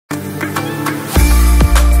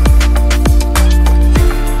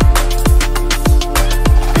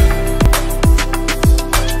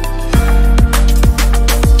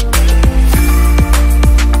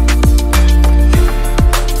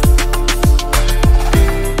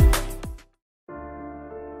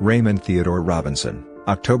Raymond Theodore Robinson,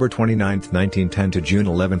 October 29, 1910 to June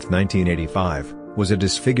 11, 1985, was a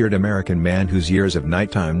disfigured American man whose years of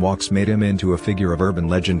nighttime walks made him into a figure of urban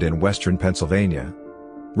legend in western Pennsylvania.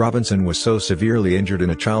 Robinson was so severely injured in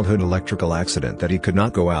a childhood electrical accident that he could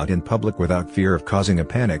not go out in public without fear of causing a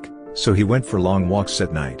panic, so he went for long walks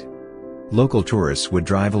at night. Local tourists would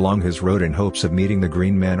drive along his road in hopes of meeting the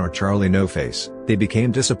Green Man or Charlie No-Face. They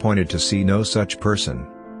became disappointed to see no such person.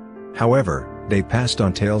 However, they passed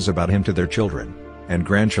on tales about him to their children and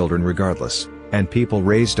grandchildren regardless, and people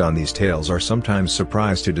raised on these tales are sometimes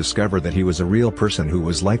surprised to discover that he was a real person who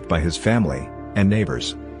was liked by his family and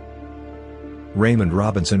neighbors. Raymond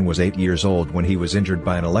Robinson was 8 years old when he was injured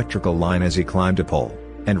by an electrical line as he climbed a pole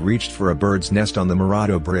and reached for a bird's nest on the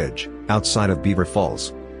Morado Bridge, outside of Beaver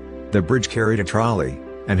Falls. The bridge carried a trolley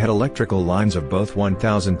and had electrical lines of both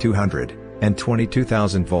 1,200 and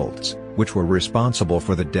 22,000 volts, which were responsible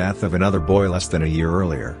for the death of another boy less than a year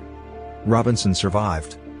earlier. Robinson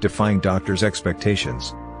survived, defying doctors'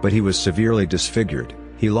 expectations, but he was severely disfigured.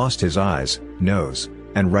 He lost his eyes, nose,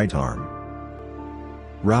 and right arm.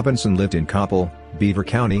 Robinson lived in Coppell, Beaver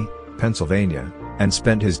County, Pennsylvania, and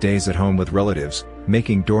spent his days at home with relatives,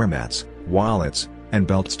 making doormats, wallets, and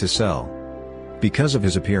belts to sell. Because of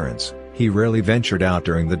his appearance, he rarely ventured out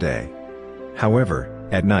during the day. However,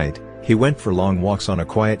 at night, he went for long walks on a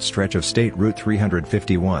quiet stretch of State Route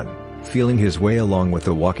 351, feeling his way along with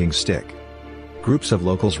a walking stick. Groups of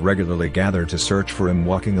locals regularly gathered to search for him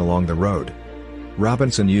walking along the road.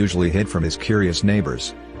 Robinson usually hid from his curious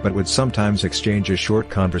neighbors, but would sometimes exchange a short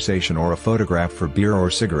conversation or a photograph for beer or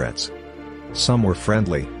cigarettes. Some were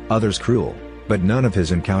friendly, others cruel, but none of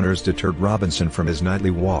his encounters deterred Robinson from his nightly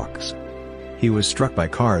walks. He was struck by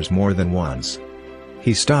cars more than once.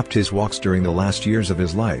 He stopped his walks during the last years of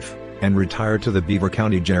his life, and retired to the Beaver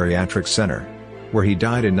County Geriatric Center, where he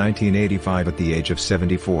died in 1985 at the age of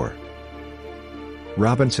 74.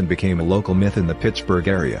 Robinson became a local myth in the Pittsburgh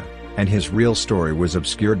area, and his real story was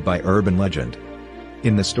obscured by urban legend.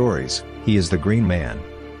 In the stories, he is the Green Man,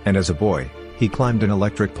 and as a boy, he climbed an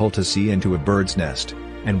electric pole to see into a bird's nest,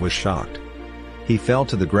 and was shocked. He fell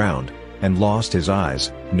to the ground, and lost his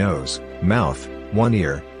eyes, nose, mouth, one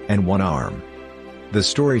ear, and one arm. The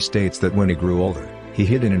story states that when he grew older, he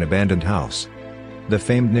hid in an abandoned house. The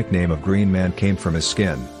famed nickname of Green Man came from his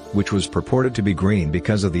skin, which was purported to be green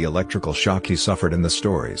because of the electrical shock he suffered in the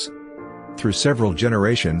stories. Through several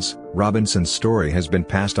generations, Robinson's story has been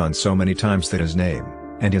passed on so many times that his name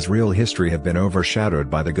and his real history have been overshadowed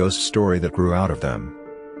by the ghost story that grew out of them.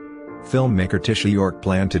 Filmmaker Tisha York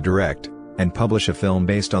planned to direct and publish a film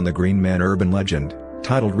based on the Green Man urban legend,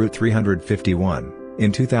 titled Route 351,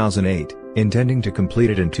 in 2008, intending to complete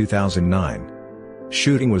it in 2009.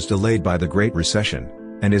 Shooting was delayed by the Great Recession,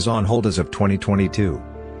 and is on hold as of 2022.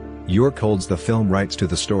 York holds the film rights to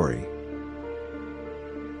the story.